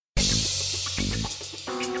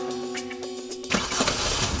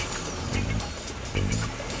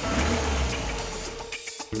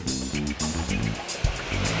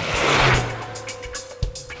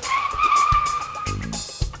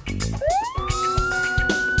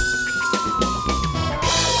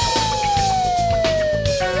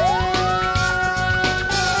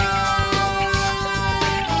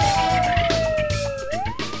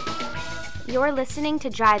You're listening to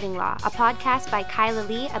Driving Law, a podcast by Kyla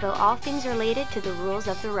Lee about all things related to the rules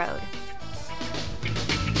of the road.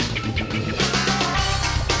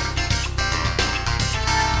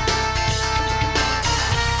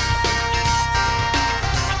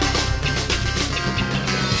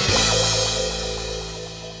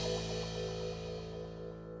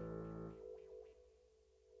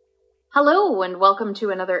 Hello, and welcome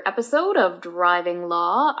to another episode of Driving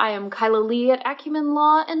Law. I am Kyla Lee at Acumen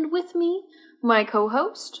Law, and with me, my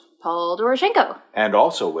co-host, Paul Doroshenko. And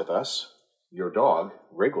also with us, your dog,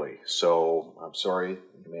 Wrigley. So I'm sorry,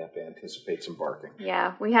 you may have to anticipate some barking.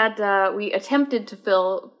 Yeah, we attempted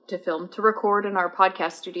to record in our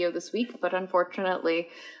podcast studio this week, but unfortunately,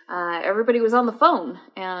 everybody was on the phone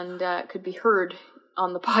and could be heard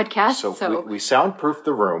on the podcast. So we soundproofed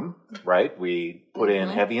the room, right? We put in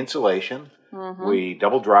heavy insulation. We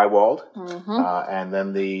double drywalled. And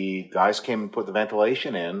then the guys came and put the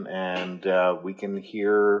ventilation in, and we can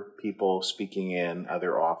hear people speaking in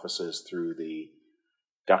other offices through the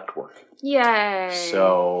ductwork. Yay!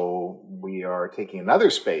 So we are taking another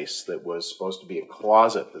space that was supposed to be a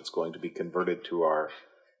closet that's going to be converted to our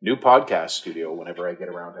new podcast studio whenever I get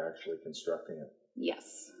around to actually constructing it.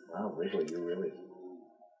 Yes. Wow, Wrigley, you really...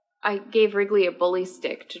 I gave Wrigley a bully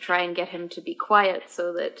stick to try and get him to be quiet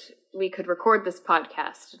so that we could record this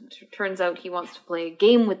podcast. It turns out he wants to play a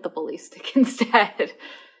game with the bully stick instead.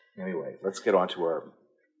 Anyway, let's get on to our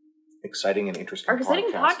exciting and interesting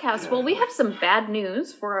podcast. Well, we have some bad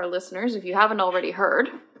news for our listeners, if you haven't already heard.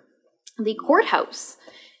 The Courthouse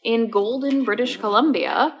in Golden, British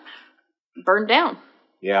Columbia burned down.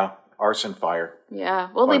 Yeah, arson fire. Yeah,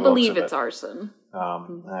 well, they believe it's arson.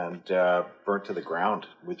 And burnt to the ground,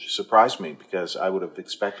 which surprised me because I would have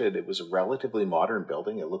expected it was a relatively modern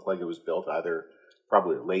building. It looked like it was built either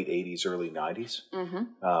probably late 80s, early 90s.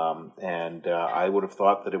 And I would have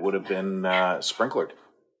thought that it would have been sprinklered.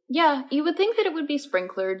 Yeah, you would think that it would be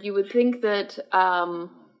sprinklered. You would think that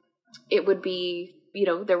it would be,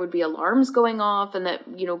 there would be alarms going off, and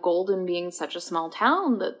that, Golden being such a small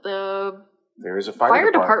town, that there is a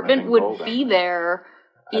fire department would Golden. Be there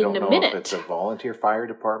in a minute. I don't know if it's a volunteer fire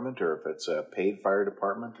department or if it's a paid fire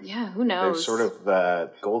department. Yeah, who knows? There's sort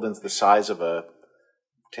of, Golden's the size of a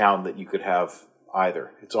town that you could have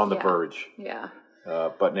either. It's on the verge. Yeah.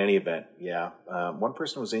 But in any event, one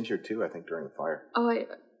person was injured too, I think, during the fire. Oh,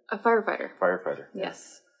 a firefighter. Firefighter.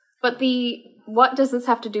 Yes. But what does this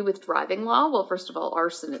have to do with driving law? Well, first of all,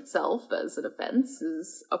 arson itself as an offense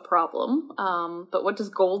is a problem. But what does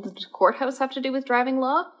Golden Courthouse have to do with driving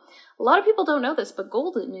law? A lot of people don't know this, but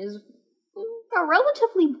Golden is a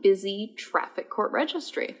relatively busy traffic court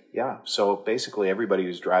registry. Yeah, so basically everybody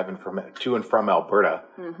who's driving to and from Alberta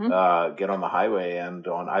get on the highway, and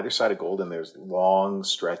on either side of Golden there's long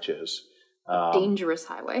stretches. Dangerous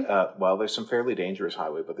highway. Well, there's some fairly dangerous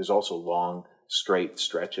highway, but there's also long, straight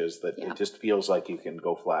stretches that it just feels like you can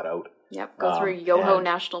go flat out. Yep, go through Yoho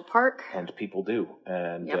National Park. And people do.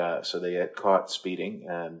 And so they get caught speeding,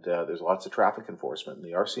 and there's lots of traffic enforcement. And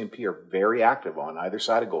the RCMP are very active on either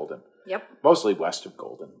side of Golden. Yep. Mostly west of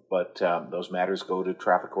Golden, but those matters go to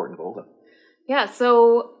traffic court in Golden. Yeah,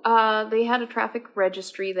 so they had a traffic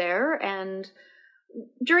registry there, and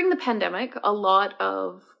during the pandemic, a lot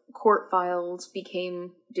of court files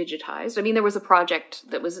became digitized. I mean, there was a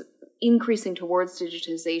project that was increasing towards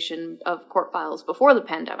digitization of court files before the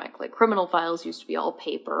pandemic. Like, criminal files used to be all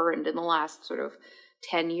paper, and in the last sort of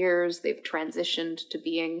 10 years, they've transitioned to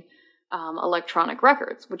being electronic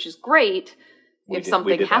records, which is great if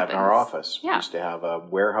something happens. We did that in our office. Yeah. We used to have a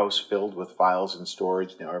warehouse filled with files and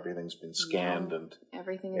storage. Now everything's been scanned and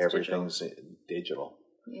everything's digital.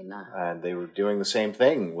 And they were doing the same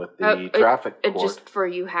thing with the traffic court. Just for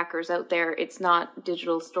you hackers out there, it's not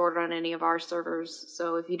digital stored on any of our servers.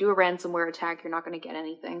 So if you do a ransomware attack, you're not going to get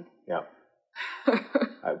anything. Yeah.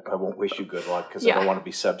 I won't wish you good luck because I don't want to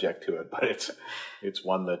be subject to it, but it's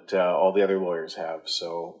one that all the other lawyers have.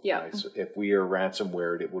 So if we are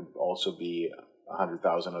ransomware, it would also be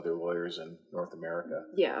 100,000 other lawyers in North America.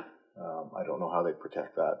 Yeah. I don't know how they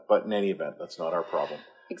protect that, but in any event, that's not our problem.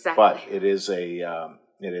 Exactly. But it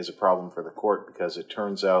is a problem for the court because it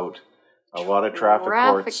turns out a lot of traffic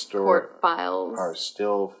court files are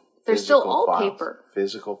still they're still all files, paper.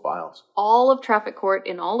 Physical files. All of traffic court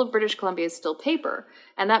in all of British Columbia is still paper,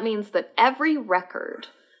 and that means that every record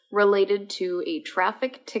related to a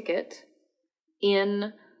traffic ticket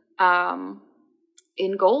in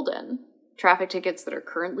Golden, traffic tickets that are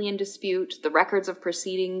currently in dispute, the records of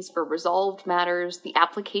proceedings for resolved matters, the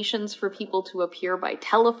applications for people to appear by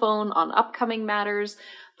telephone on upcoming matters,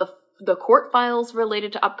 the court files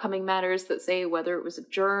related to upcoming matters that say whether it was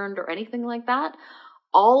adjourned or anything like that,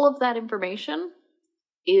 all of that information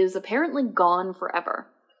is apparently gone forever.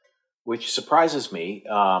 Which surprises me.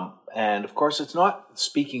 And of course, it's not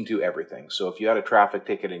speaking to everything. So if you had a traffic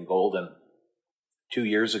ticket in Golden 2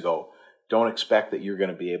 years ago, don't expect that you're going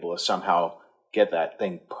to be able to somehow get that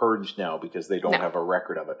thing purged now because they don't have a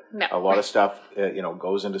record of it. No. A lot of stuff,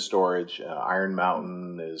 goes into storage. Iron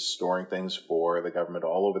Mountain is storing things for the government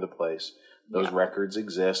all over the place. Those records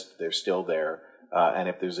exist. They're still there. And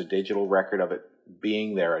if there's a digital record of it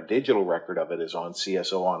being there, a digital record of it is on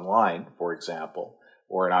CSO Online, for example,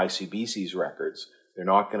 or in ICBC's records. They're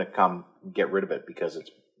not going to come get rid of it because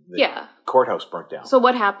the courthouse burnt down. So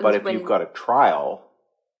what happens But if you've got a trial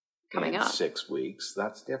coming in up 6 weeks,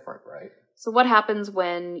 that's different, right? So what happens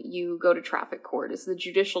when you go to traffic court is the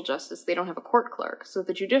judicial justice, they don't have a court clerk. So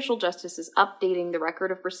the judicial justice is updating the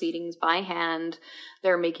record of proceedings by hand.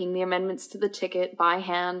 They're making the amendments to the ticket by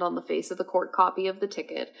hand on the face of the court copy of the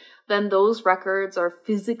ticket. Then those records are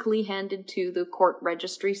physically handed to the court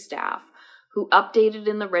registry staff, who updated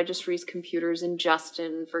in the registry's computers in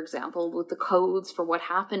Justin, for example, with the codes for what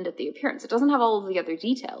happened at the appearance. It doesn't have all of the other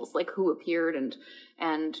details, like who appeared and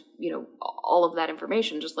all of that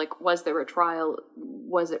information, just like, was there a trial?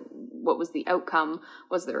 What was the outcome?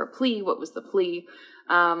 Was there a plea? What was the plea?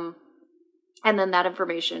 And then that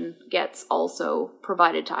information gets also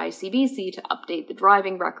provided to ICBC to update the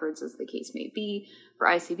driving records, as the case may be, for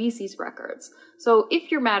ICBC's records. So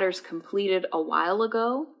if your matter's completed a while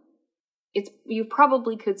ago, you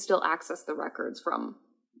probably could still access the records from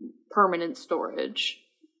permanent storage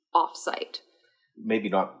off-site. Maybe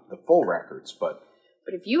not the full records, but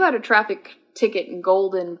if you had a traffic ticket in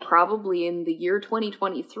Golden probably in the year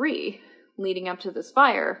 2023 leading up to this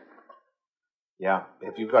fire. Yeah,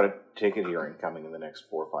 if you've got a ticket hearing coming in the next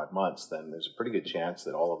 4 or 5 months, then there's a pretty good chance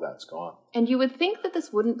that all of that's gone. And you would think that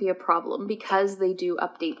this wouldn't be a problem because they do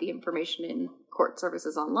update the information in Court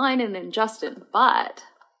Services Online and in Justin, but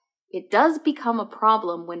it does become a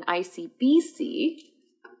problem when ICBC,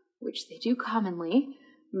 which they do commonly,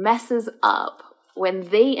 messes up when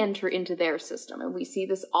they enter into their system. And we see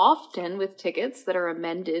this often with tickets that are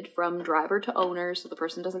amended from driver to owner, so the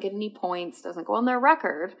person doesn't get any points, doesn't go on their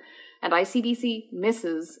record. And ICBC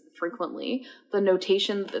misses frequently the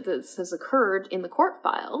notation that this has occurred in the court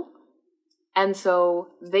file. And so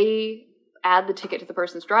they add the ticket to the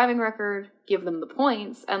person's driving record, give them the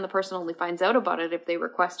points, and the person only finds out about it if they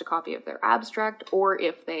request a copy of their abstract or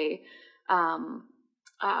if they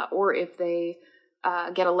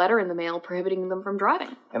get a letter in the mail prohibiting them from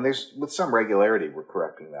driving. And there's, with some regularity, we're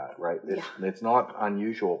correcting that, right? It's not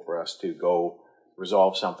unusual for us to go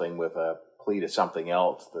resolve something with a plea to something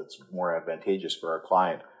else that's more advantageous for our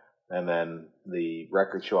client, and then the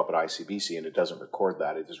records show up at ICBC and it doesn't record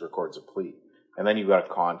that, it just records a plea. And then you've got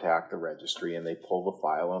to contact the registry and they pull the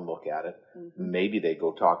file and look at it. Mm-hmm. Maybe they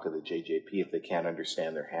go talk to the JJP if they can't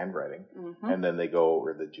understand their handwriting. Mm-hmm. And then they go,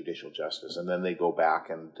 or the judicial justice, and then they go back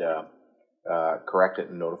and correct it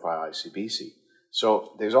and notify ICBC.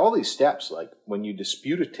 So there's all these steps. Like when you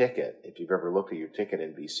dispute a ticket, if you've ever looked at your ticket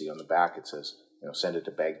in BC, on the back it says, send it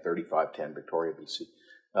to bag 3510 Victoria, BC.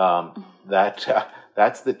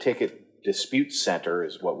 That's the ticket dispute center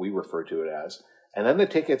is what we refer to it as. And then the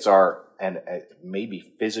tickets are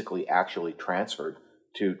maybe physically actually transferred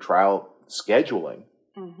to trial scheduling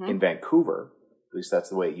in Vancouver. At least that's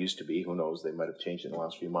the way it used to be. Who knows? They might have changed it in the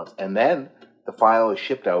last few months. And then the file is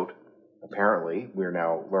shipped out, apparently, we're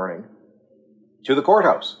now learning, to the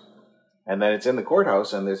courthouse. And then it's in the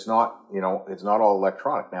courthouse, and it's not, it's not all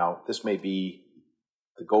electronic. Now, this may be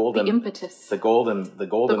the golden... The impetus. The golden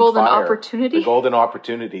fire, opportunity. The golden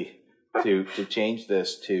opportunity to change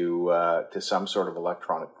this to some sort of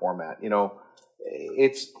electronic format.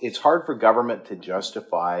 It's hard for government to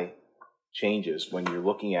justify changes when you're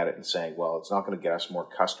looking at it and saying, well, it's not going to get us more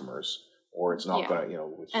customers, or it's not going to,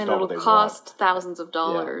 which is and not it'll what they cost want. Thousands of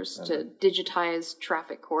dollars to digitize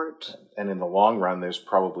traffic court. And in the long run, there's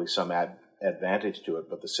probably some advantage to it,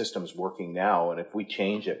 but the system's working now, and if we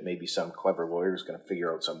change it, maybe some clever lawyer is going to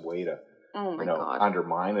figure out some way to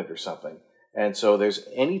undermine it or something. And so there's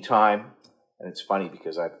any time, and it's funny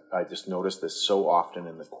because I just noticed this so often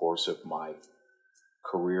in the course of my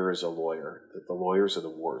career as a lawyer, that the lawyers are the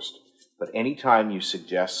worst. But anytime you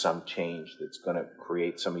suggest some change that's going to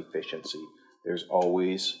create some efficiency, there's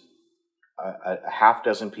always a half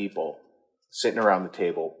dozen people sitting around the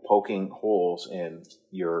table poking holes in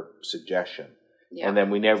your suggestion. Yeah. And then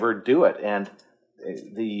we never do it. And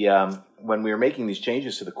when we were making these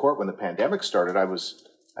changes to the court, when the pandemic started, I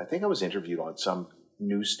think I was interviewed on some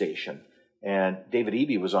news station, and David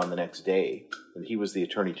Eby was on the next day, and he was the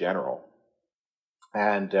Attorney General,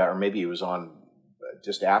 and or maybe he was on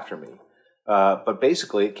just after me. But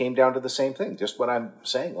basically, it came down to the same thing. Just what I'm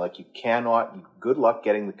saying. Like, you cannot. Good luck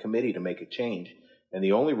getting the committee to make a change. And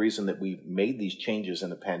the only reason that we made these changes in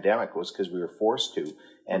the pandemic was because we were forced to.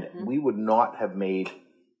 And we would not have made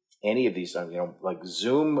any of these, like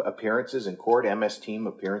Zoom appearances in court, MS Team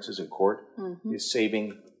appearances in court is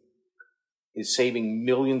saving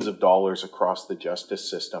millions of dollars across the justice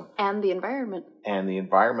system. And the environment.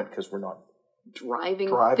 Because we're not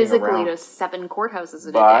driving physically around to 7 courthouses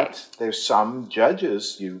a day. But there's some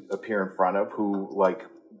judges you appear in front of who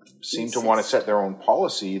seem to want to set their own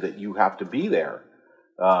policy that you have to be there,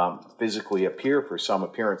 physically appear for some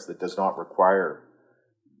appearance that does not require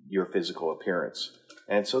your physical appearance.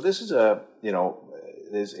 And so this is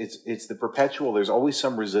it's the perpetual. There's always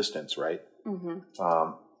some resistance, right?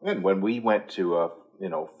 And when we went to a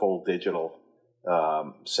full digital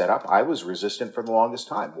setup, I was resistant for the longest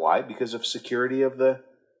time. Why? Because of security of the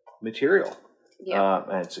material,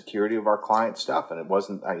 and security of our client stuff. And it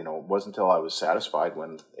wasn't until I was satisfied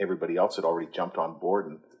when everybody else had already jumped on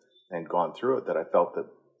board and gone through it that I felt that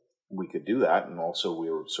we could do that. And also we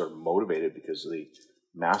were sort of motivated because of the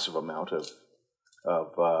massive amount of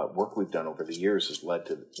work we've done over the years had led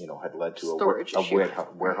to a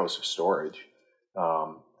warehouse of storage,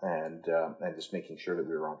 and just making sure that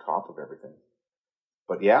we were on top of everything.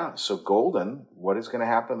 But yeah, so Golden, what is going to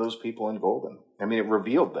happen to those people in Golden? I mean, it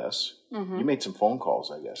revealed this. You made some phone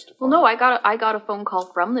calls, I guess. I got a phone call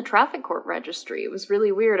from the traffic court registry. It was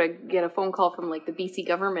really weird. I get a phone call from the BC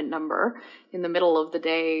government number in the middle of the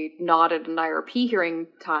day, not at an IRP hearing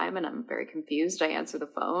time, and I'm very confused. I answer the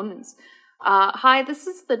phone and hi, this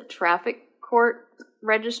is the traffic court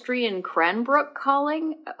registry in Cranbrook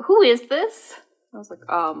calling. Who is this? I was like,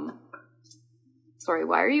 sorry,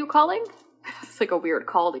 why are you calling? It's like a weird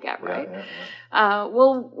call to get, right?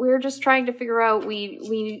 Well, we're just trying to figure out,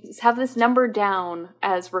 we have this number down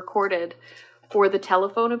as recorded for the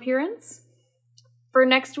telephone appearance for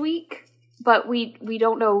next week, but we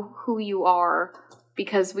don't know who you are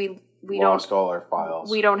because we lost all our files.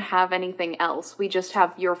 We don't have anything else. We just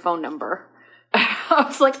have your phone number. I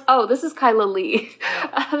was like, oh, this is Kyla Lee.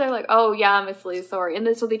 They're like, oh, yeah, Miss Lee, sorry. And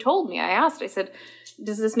then, so they told me, I said,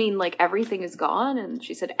 does this mean everything is gone? And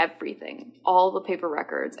she said, everything, all the paper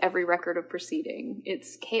records, every record of proceeding.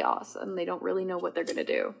 It's chaos, and they don't really know what they're going to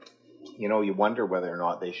do. You wonder whether or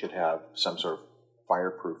not they should have some sort of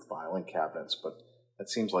fireproof filing cabinets, but that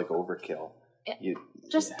seems like overkill.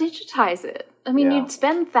 Just digitize it. I mean, you'd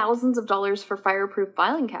spend thousands of dollars for fireproof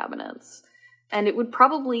filing cabinets. And it would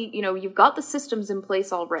probably, you've got the systems in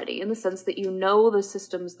place already in the sense that the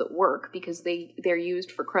systems that work because they're used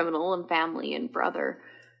for criminal and family and for other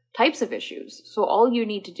types of issues. So all you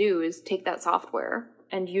need to do is take that software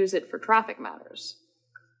and use it for traffic matters.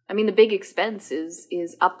 I mean, the big expense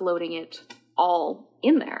is uploading it all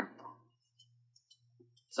in there.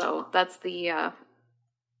 So that's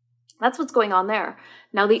what's going on there.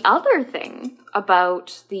 Now, the other thing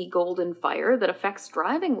about the Golden Fire that affects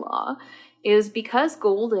driving law is because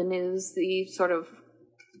Golden is the sort of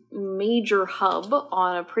major hub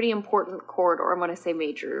on a pretty important corridor. And when I say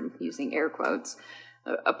major, I'm using air quotes,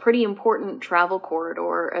 a pretty important travel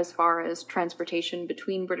corridor as far as transportation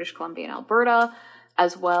between British Columbia and Alberta,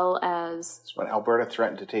 as well as... When Alberta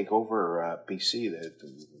threatened to take over BC, there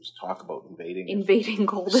was talk about invading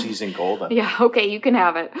Golden. Seizing Golden. Yeah, okay, you can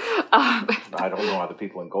have it. I don't know how the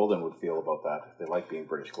people in Golden would feel about that. They like being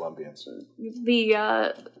British Columbians.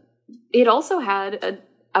 It also had,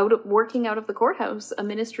 working out of the courthouse, a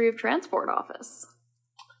Ministry of Transport office.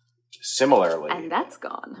 Similarly. And that's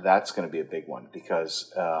gone. That's going to be a big one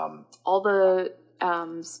because... all the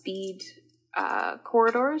speed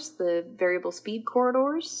corridors, the variable speed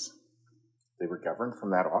corridors... They were governed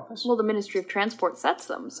from that office? Well, the Ministry of Transport sets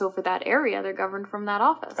them. So for that area, they're governed from that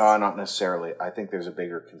office. Not necessarily. I think there's a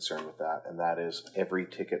bigger concern with that, and that is every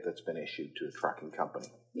ticket that's been issued to a trucking company.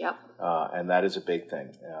 Yep. And that is a big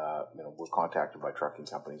thing. We're contacted by trucking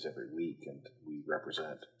companies every week, and we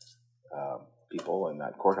represent people in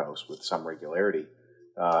that courthouse with some regularity.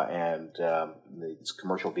 And it's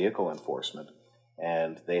commercial vehicle enforcement,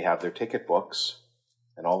 and they have their ticket books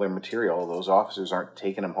and all their material. Those officers aren't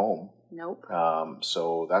taking them home. Nope.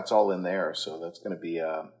 So that's all in there. So that's going to be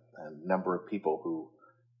a number of people who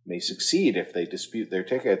may succeed if they dispute their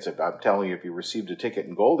tickets. If I'm telling you, if you received a ticket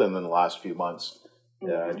in Golden in the last few months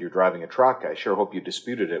and you're driving a truck, I sure hope you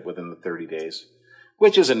disputed it within the 30 days.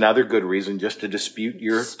 Which is another good reason just to dispute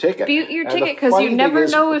your ticket. Dispute your ticket because you never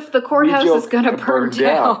know if the courthouse is going to burn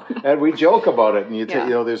down. And we joke about it.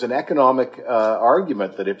 And there's an economic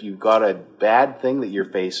argument that if you've got a bad thing that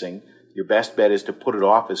you're facing, your best bet is to put it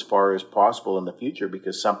off as far as possible in the future,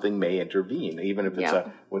 because something may intervene. Even if it's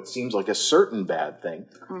what seems like a certain bad thing,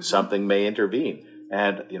 something may intervene.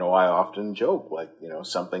 And, I often joke,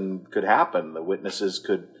 something could happen. The witnesses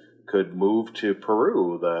could move to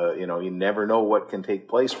Peru. You never know what can take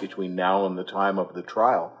place between now and the time of the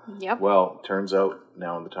trial. Yep. Well, turns out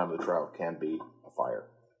now and the time of the trial can be a fire.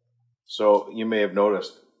 So you may have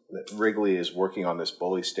noticed that Wrigley is working on this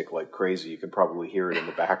bully stick like crazy. You can probably hear it in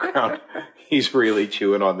the background. He's really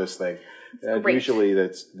chewing on this thing. And usually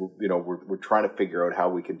that's, we're trying to figure out how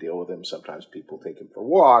we can deal with him. Sometimes people take him for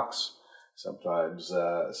walks. Sometimes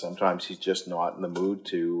he's just not in the mood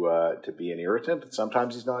to be an irritant. And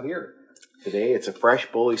sometimes he's not here. Today it's a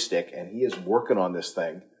fresh bully stick, and he is working on this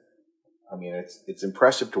thing. I mean, it's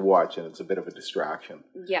impressive to watch, and it's a bit of a distraction.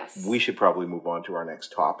 Yes. We should probably move on to our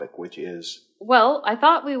next topic, which is... Well, I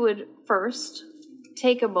thought we would first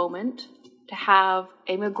take a moment to have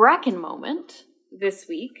a McGracken moment this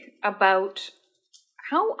week about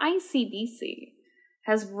how ICBC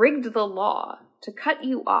has rigged the law to cut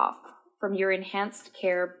you off from your enhanced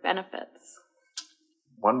care benefits.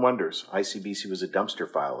 One wonders, ICBC was a dumpster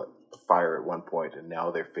fire at one point, and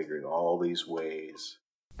now they're figuring all these ways.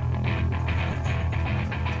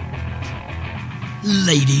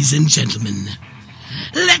 Ladies and gentlemen,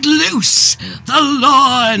 let loose the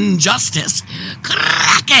law and justice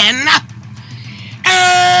Kraken,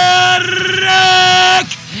 Eric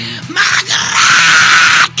McGracken!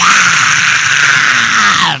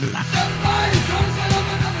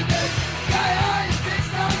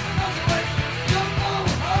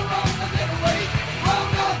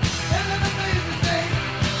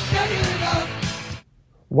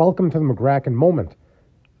 Welcome to the McGracken Moment.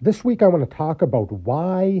 This week I want to talk about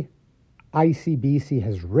why ICBC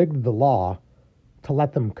has rigged the law to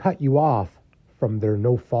let them cut you off from their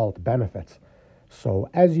no-fault benefits. So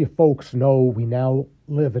as you folks know, we now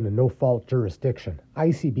live in a no-fault jurisdiction.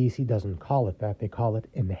 ICBC doesn't call it that. They call it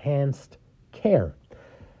enhanced care.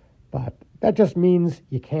 But that just means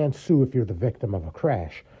you can't sue if you're the victim of a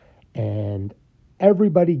crash. And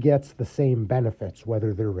everybody gets the same benefits,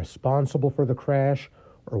 whether they're responsible for the crash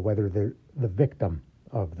or whether they're the victim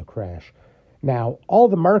of the crash. Now, all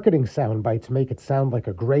the marketing sound bites make it sound like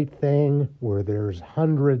a great thing where there's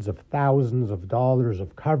hundreds of thousands of dollars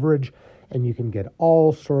of coverage and you can get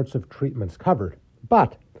all sorts of treatments covered.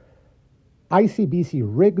 But ICBC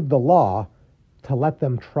rigged the law to let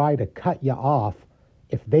them try to cut you off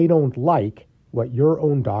if they don't like what your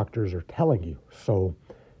own doctors are telling you. So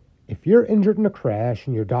if you're injured in a crash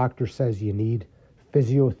and your doctor says you need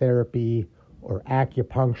physiotherapy or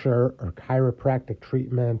acupuncture or chiropractic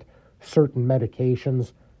treatment, certain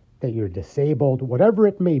medications, that you're disabled, whatever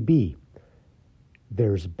it may be,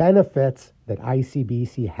 there's benefits that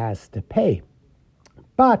ICBC has to pay.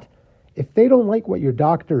 But if they don't like what your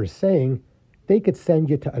doctor is saying, they could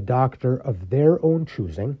send you to a doctor of their own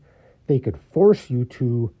choosing. They could force you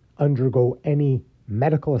to undergo any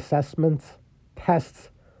medical assessments, tests,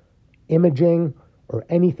 imaging, or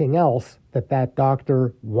anything else that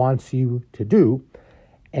doctor wants you to do.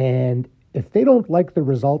 And if they don't like the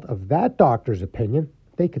result of that doctor's opinion,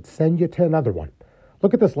 they could send you to another one.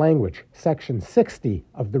 Look at this language. Section 60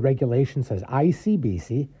 of the regulation says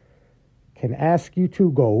ICBC can ask you to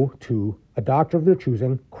go to a doctor of their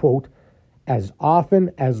choosing, quote, as often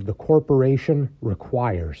as the corporation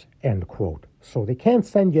requires, end quote. So they can't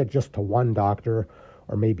send you just to one doctor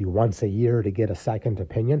or maybe once a year to get a second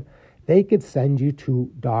opinion. They could send you to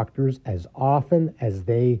doctors as often as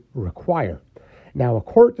they require. Now, a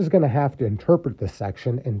court is going to have to interpret this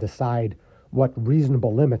section and decide what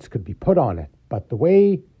reasonable limits could be put on it. But the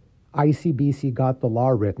way ICBC got the law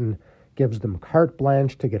written gives them carte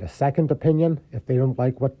blanche to get a second opinion if they don't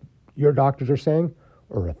like what your doctors are saying,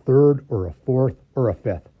 or a third, or a fourth, or a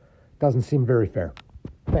fifth. Doesn't seem very fair.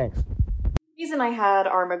 Thanks. The reason I had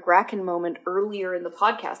our McGracken moment earlier in the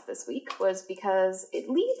podcast this week was because it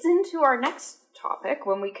leads into our next topic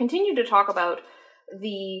when we continue to talk about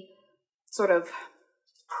the sort of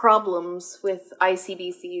problems with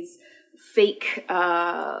ICBC's fake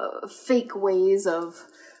ways of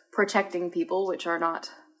protecting people, which are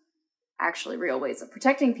not actually real ways of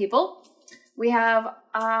protecting people. We have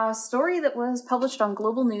a story that was published on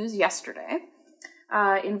Global News yesterday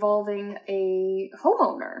involving a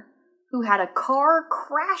homeowner who had a car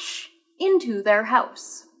crash into their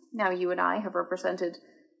house. Now, you and I have represented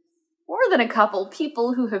more than a couple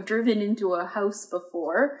people who have driven into a house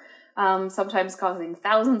before, sometimes causing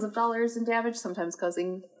thousands of dollars in damage, sometimes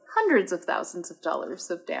causing hundreds of thousands of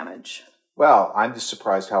dollars of damage. Well, I'm just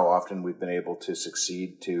surprised how often we've been able to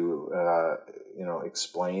succeed to,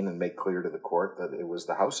 explain and make clear to the court that it was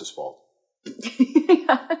the house's fault.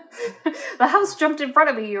 The house jumped in front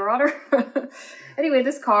of me, Your Honor. Anyway,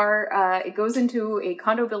 this car, it goes into a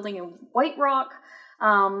condo building in White Rock.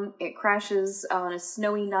 It crashes on a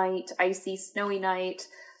snowy night, icy snowy night.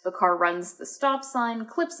 The car runs the stop sign,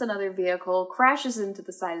 clips another vehicle, crashes into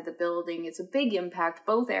the side of the building. It's a big impact.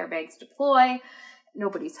 Both airbags deploy.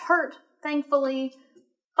 Nobody's hurt, thankfully.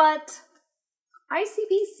 But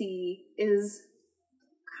ICBC is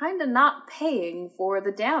kind of not paying for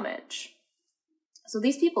the damage. So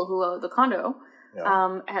these people who owe the condo,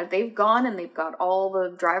 they've gone and they've got all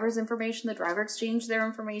the driver's information. The driver exchanged their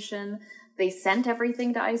information. They sent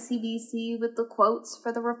everything to ICBC with the quotes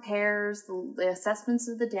for the repairs, the assessments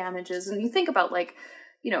of the damages. And you think about,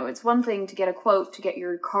 it's one thing to get a quote to get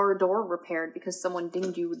your car door repaired because someone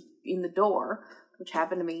dinged you in the door, which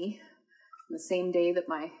happened to me the same day that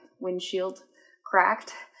my windshield cracked.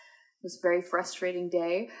 It was a very frustrating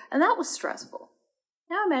day. And that was stressful.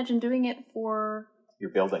 Now imagine doing it for your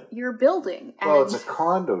building. Well, it's a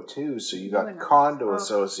condo too, so you got condo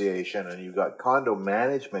association and you got condo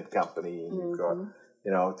management company and you've got,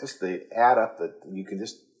 just the add up that you can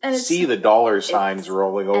just see the dollar signs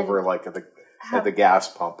rolling over like at the gas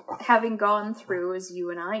pump. Having gone through, as you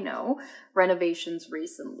and I know, renovations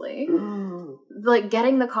recently, like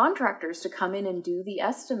getting the contractors to come in and do the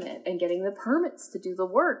estimate and getting the permits to do the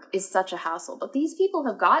work is such a hassle. But these people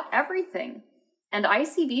have got everything. And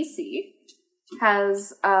ICBC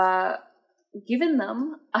has given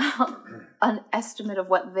them an estimate of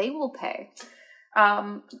what they will pay.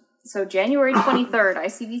 So January 23rd,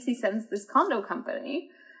 ICBC sends this condo company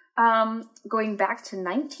going back to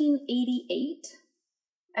 1988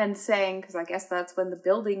 and saying, because I guess that's when the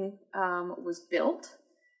building was built,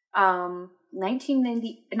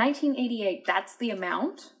 1988, that's the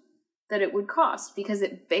amount that it would cost because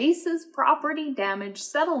it bases property damage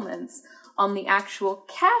settlements on the actual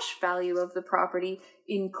cash value of the property,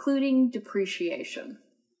 including depreciation.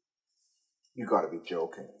 You got to be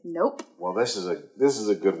joking. Nope. Well, this is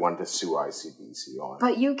a good one to sue ICBC on.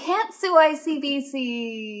 But you can't sue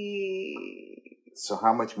ICBC. So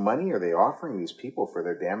how much money are they offering these people for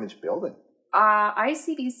their damaged building?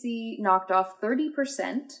 ICBC knocked off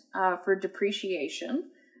 30% for depreciation,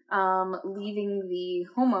 leaving the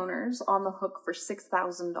homeowners on the hook for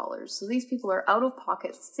 $6,000. So these people are out of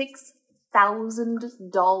pocket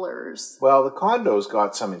 $6,000. Well, the condos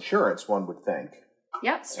got some insurance, one would think.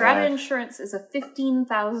 Yeah, Strata Insurance is a $15,000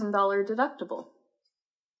 deductible.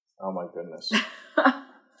 Oh my goodness.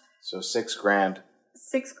 So $6,000.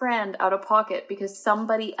 $6,000 out of pocket because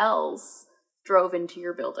somebody else drove into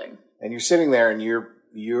your building. And you're sitting there and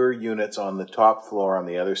your unit's on the top floor on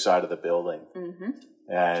the other side of the building. Mm-hmm.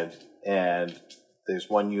 And there's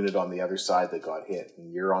one unit on the other side that got hit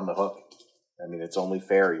and you're on the hook. I mean, it's only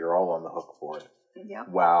fair. You're all on the hook for it. Yeah.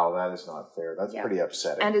 Wow, that is not fair. That's pretty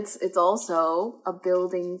upsetting. And it's also a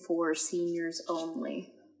building for seniors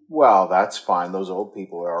only. Well, that's fine. Those old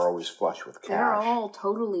people are always flush with cash. They're all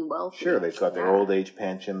totally wealthy. Sure, they've got their old age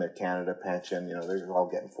pension, their Canada pension. They're all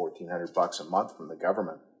getting $1,400 a month from the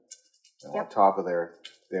government. On top of their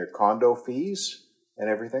condo fees and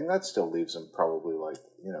everything, that still leaves them probably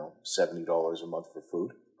 $70 a month for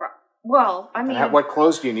food. Well, I mean... what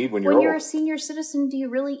clothes do you need when you're old? When you're a senior citizen, do you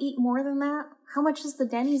really eat more than that? How much is the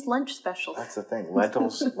Denny's lunch special? That's the thing.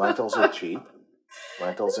 Lentils are cheap.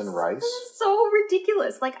 Lentils and rice. This is so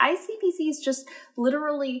ridiculous. ICBC is just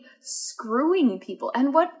literally screwing people.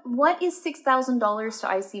 And what is $6,000 to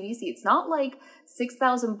ICBC? It's not like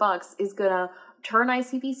 $6,000 is going to turn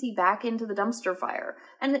ICBC back into the dumpster fire.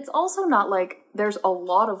 And it's also not like there's a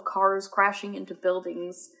lot of cars crashing into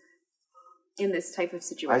buildings in this type of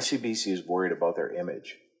situation. ICBC is worried about their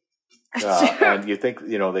image. And you think,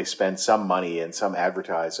 they spend some money and some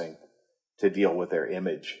advertising to deal with their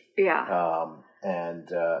image. Yeah.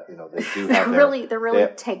 They do have they're really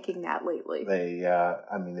taking that lately. They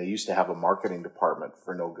used to have a marketing department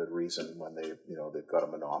for no good reason when they've got a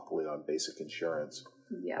monopoly on basic insurance.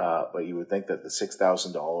 Yeah. But you would think that the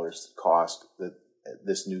 $6,000 cost that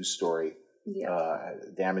this news story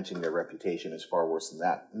damaging their reputation is far worse than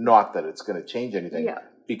that. Not that it's going to change anything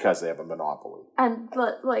because they have a monopoly. And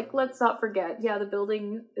let's not forget, the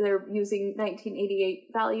building, they're using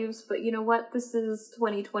 1988 values, but you know what? This is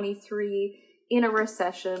 2023 in a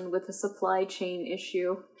recession with a supply chain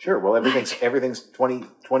issue. Sure. Well, everything's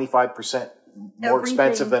 25% more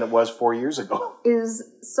expensive than it was 4 years ago. Is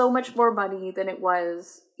so much more money than it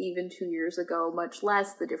was even 2 years ago, much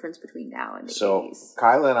less the difference between now and the 80s. So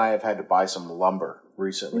Kyla and I have had to buy some lumber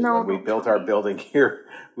recently. When we built our building here,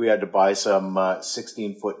 we had to buy some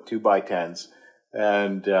 16-foot 2x10s.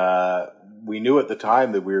 And we knew at the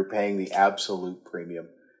time that we were paying the absolute premium.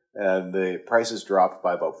 And the prices dropped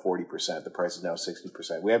by about 40%. The price is now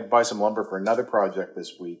 60%. We had to buy some lumber for another project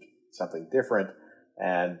this week, something different.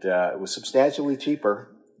 And it was substantially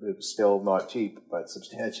cheaper. It was still not cheap, but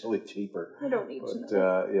substantially cheaper. I don't need to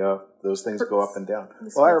know. Yeah, those things go up and down.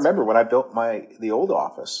 Well, I remember when I built the old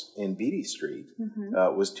office in Beatty Street,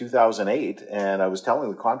 it was 2008, and I was telling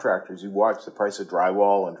the contractors, you watch the price of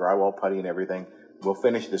drywall and drywall putty and everything, we'll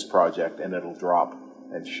finish this project and it'll drop.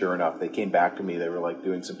 And sure enough, they came back to me. They were like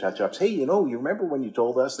doing some touch-ups. Hey, you remember when you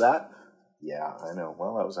told us that? Yeah, I know.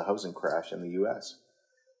 Well, that was a housing crash in the U.S.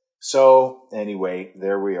 So anyway,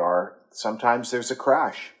 there we are. Sometimes there's a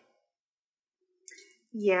crash.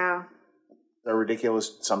 Yeah.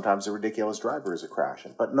 Sometimes a ridiculous driver is a crash,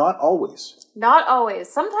 but not always. Not always.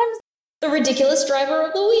 Sometimes the ridiculous driver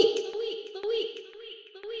of the week.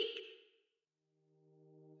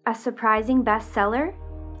 A surprising bestseller?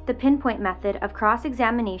 The pinpoint method of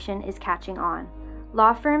cross-examination is catching on.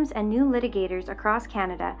 Law firms and new litigators across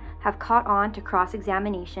Canada have caught on to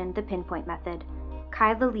cross-examination, the pinpoint method.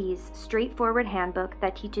 Kyla Lee's straightforward handbook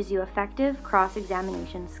that teaches you effective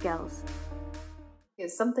cross-examination skills.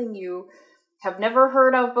 Is something you have never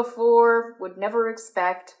heard of before, would never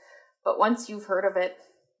expect, but once you've heard of it,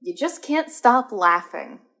 you just can't stop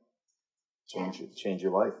laughing. Change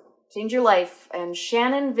your life. Change your life. And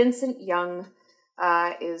Shannon Vincent Young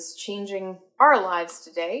is changing our lives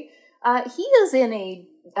today. He is in a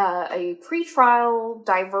pretrial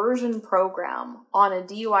diversion program on a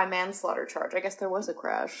DUI manslaughter charge. I guess there was a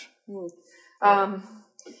crash. A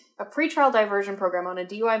pretrial diversion program on a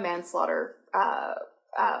DUI manslaughter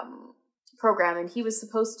program, and he was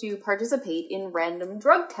supposed to participate in random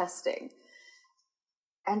drug testing.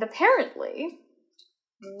 And apparently,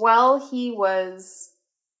 while he was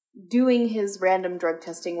doing his random drug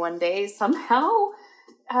testing one day, somehow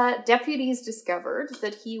deputies discovered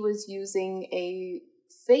that he was using a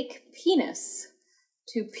fake penis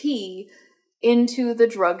to pee into the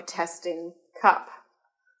drug testing cup.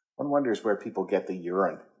 One wonders where people get the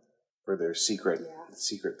urine for their secret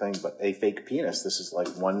thing, but a fake penis, this is like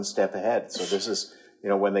one step ahead. So this is,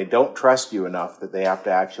 when they don't trust you enough that they have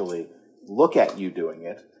to actually look at you doing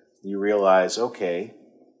it, you realize, okay,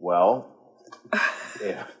 well,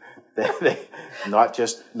 yeah. They not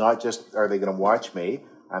just are they going to watch me?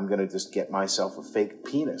 I'm going to just get myself a fake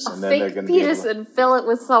penis, and then they're going to penis and fill it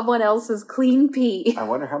with someone else's clean pee. I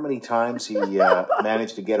wonder how many times he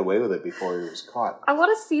managed to get away with it before he was caught. I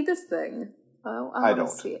want to see this thing. I don't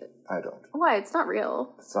see it. I don't. Why? It's not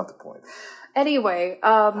real. It's not the point. Anyway,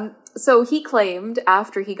 so he claimed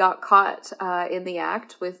after he got caught in the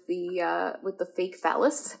act with the fake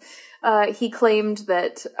phallus, he claimed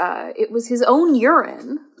that it was his own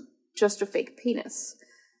urine, just a fake penis.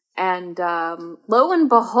 And lo and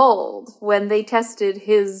behold, when they tested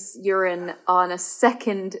his urine on a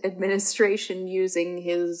second administration using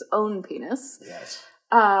his own penis, yes,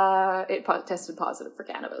 it tested positive for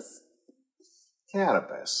cannabis.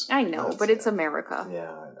 Cannabis. I know, but it's America.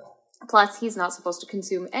 Yeah, I know. Plus, he's not supposed to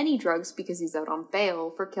consume any drugs because he's out on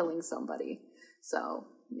bail for killing somebody. So,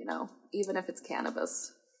 even if it's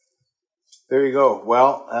cannabis. There you go.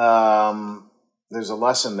 Well, there's a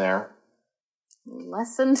lesson there.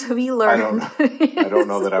 Lesson to be learned. I don't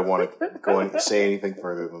know that I want to go and say anything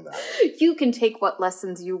further than that. You can take what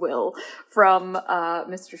lessons you will from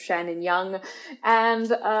Mr. Shannon Young.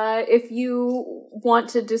 And if you want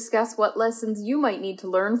to discuss what lessons you might need to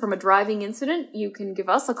learn from a driving incident, you can give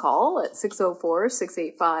us a call at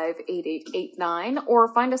 604-685-8889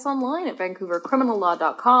 or find us online at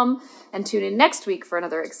vancouvercriminallaw.com and tune in next week for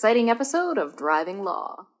another exciting episode of Driving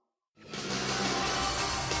Law.